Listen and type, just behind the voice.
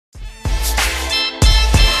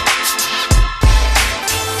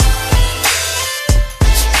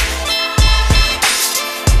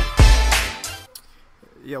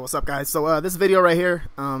what's up guys? So this video right here,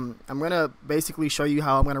 I'm gonna basically show you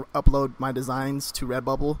how I'm gonna upload my designs to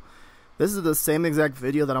Redbubble. This is the same exact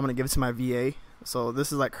video that I'm gonna give to my VA. So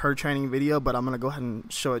this is like her training video, but I'm gonna go ahead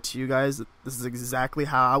and show it to you guys. This is exactly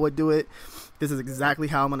how I would do it. This is exactly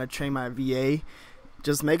how I'm gonna train my VA.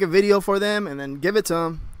 Just make a video for them and then give it to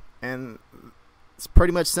them, and it's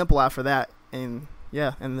pretty much simple after that. And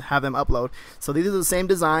yeah, and have them upload. So these are the same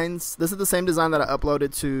designs. This is the same design that I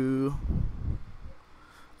uploaded to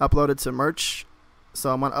merch.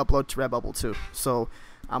 So I'm gonna upload to Redbubble too. So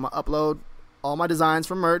I'm gonna upload all my designs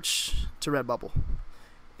from merch to Redbubble.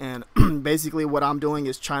 And basically what I'm doing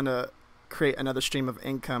is trying to create another stream of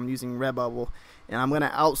income using Redbubble. And I'm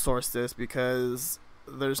gonna outsource this because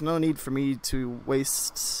there's no need for me to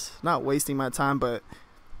not wasting my time, but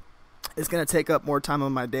it's gonna take up more time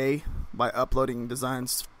of my day by uploading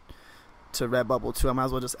designs to Redbubble too. I might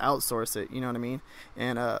as well just outsource it, you know what I mean?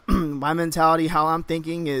 And my mentality, how I'm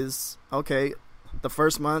thinking is, okay, the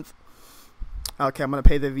first month, okay, I'm gonna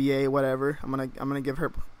pay the VA whatever. I'm gonna give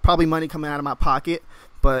her probably money coming out of my pocket.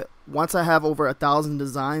 But once I have over 1,000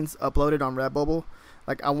 designs uploaded on Redbubble,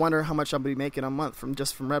 like I wonder how much I'll be making a month from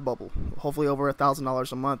Redbubble. Hopefully over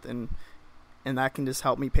 $1,000 a month, and that can just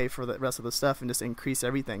help me pay for the rest of the stuff and just increase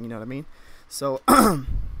everything, you know what I mean? So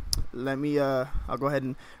let me I'll go ahead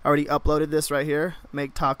and I already uploaded this right here.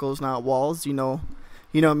 Make tacos, not walls. You know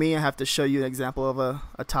me, I have to show you an example of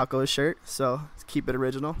a taco shirt, so let's keep it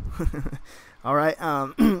original. All right,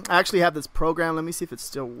 I actually have this program. Let me see if it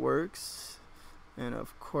still works. And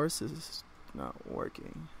of course it's not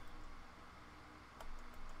working.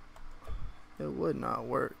 It would not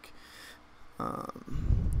work.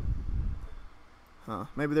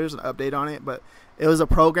 Maybe there's an update on it, but it was a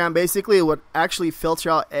program. Basically it would actually filter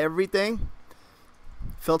out everything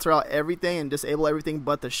and disable everything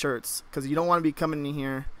but the shirts, because you don't want to be coming in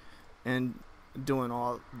here and doing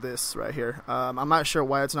all this right here. I'm not sure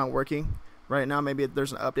why it's not working right now. Maybe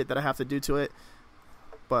there's an update that I have to do to it,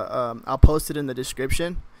 but I'll post it in the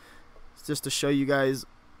description just to show you guys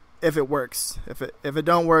if it works. If it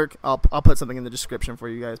don't work, I'll put something in the description for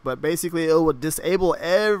you guys. But basically it will disable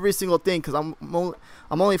every single thing, because I'm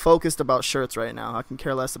only focused about shirts right now. I can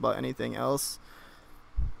care less about anything else,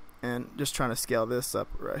 and just trying to scale this up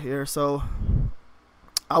right here. So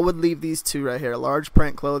I would leave these two right here, large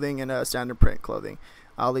print clothing and standard print clothing.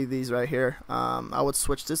 I'll leave these right here. I would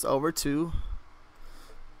switch this over to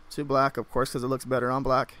black, of course, because it looks better on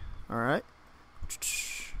black. Alright,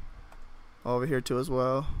 over here too as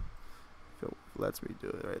well. It lets me do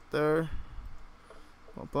it right there.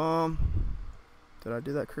 Boom, boom. Did I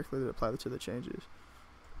do that correctly? Did it apply to the changes?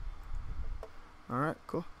 Alright,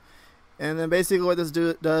 cool. And then basically what this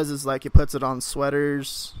does is like it puts it on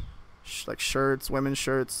sweaters, like shirts, women's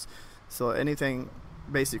shirts. So anything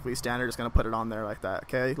basically standard is going to put it on there like that.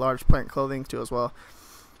 Okay, large print clothing too as well.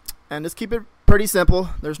 And just keep it pretty simple.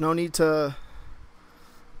 There's no need to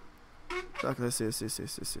let's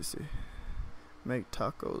see. Make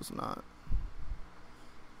tacos, not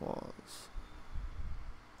walls.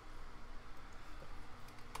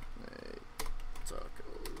 Make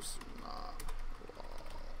tacos, not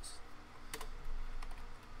walls.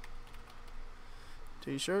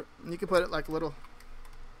 T-shirt. You can put it like a little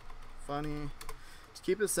funny. Just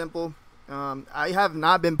keep it simple. I have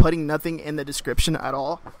not been putting nothing in the description at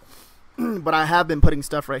all, but I have been putting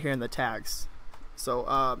stuff right here in the tags.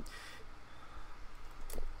 So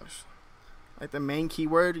like the main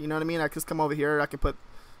keyword, you know what I mean? I just come over here. I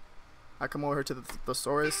come over here to the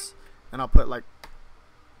thesaurus, and I'll put like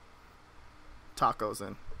tacos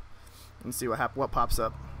in, and see what pops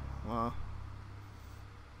up. Well,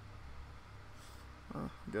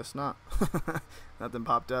 guess not. Nothing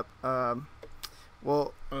popped up.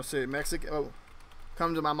 Well, let's see. Mexican. Oh,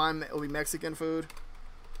 come to my mind. It'll be Mexican food.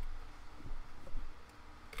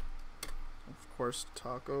 Of course,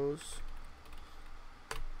 tacos.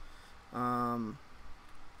 We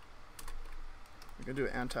can do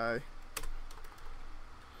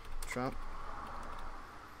anti-Trump.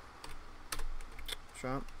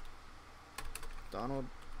 Donald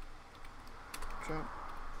Trump.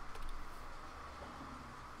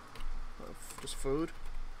 Just food.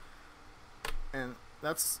 And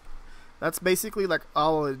that's basically like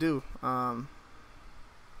all I do. Actually,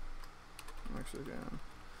 yeah.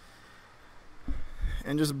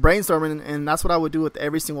 And just brainstorming, and that's what I would do with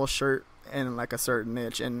every single shirt and like a certain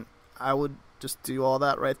niche, and I would just do all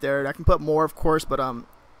that right there. I can put more, of course, but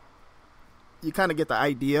you kind of get the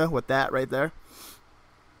idea with that right there.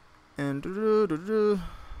 And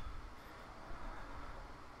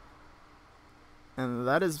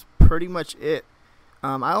that is pretty much it.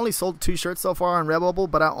 I only sold 2 shirts so far on Redbubble,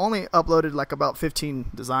 but I only uploaded like about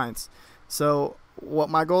 15 designs. So what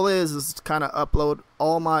my goal is to kind of upload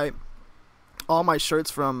all my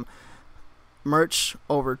shirts from merch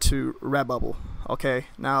over to Redbubble. Okay,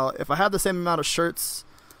 now if I have the same amount of shirts,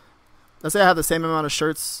 let's say I have the same amount of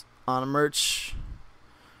shirts on merch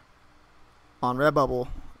on Redbubble,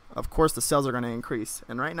 of course the sales are going to increase.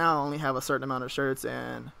 And right now I only have a certain amount of shirts,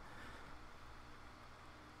 and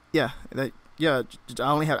I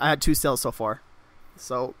had 2 sales so far.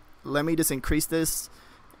 So let me just increase the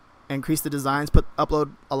designs,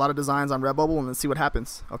 upload a lot of designs on Redbubble, and then see what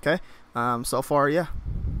happens. Okay, so far, yeah.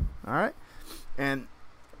 All right, and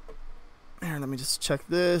here, let me just check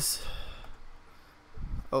this.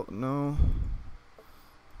 Oh no,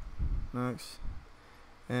 next,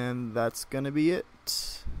 and that's gonna be it.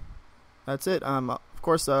 That's it. Of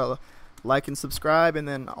course, like and subscribe, and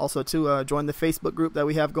then also to join the Facebook group that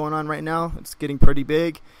we have going on right now. It's getting pretty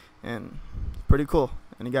big and pretty cool.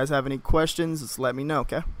 And you guys have any questions, just let me know.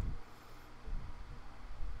 Okay,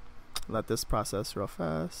 let this process real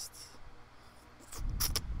fast.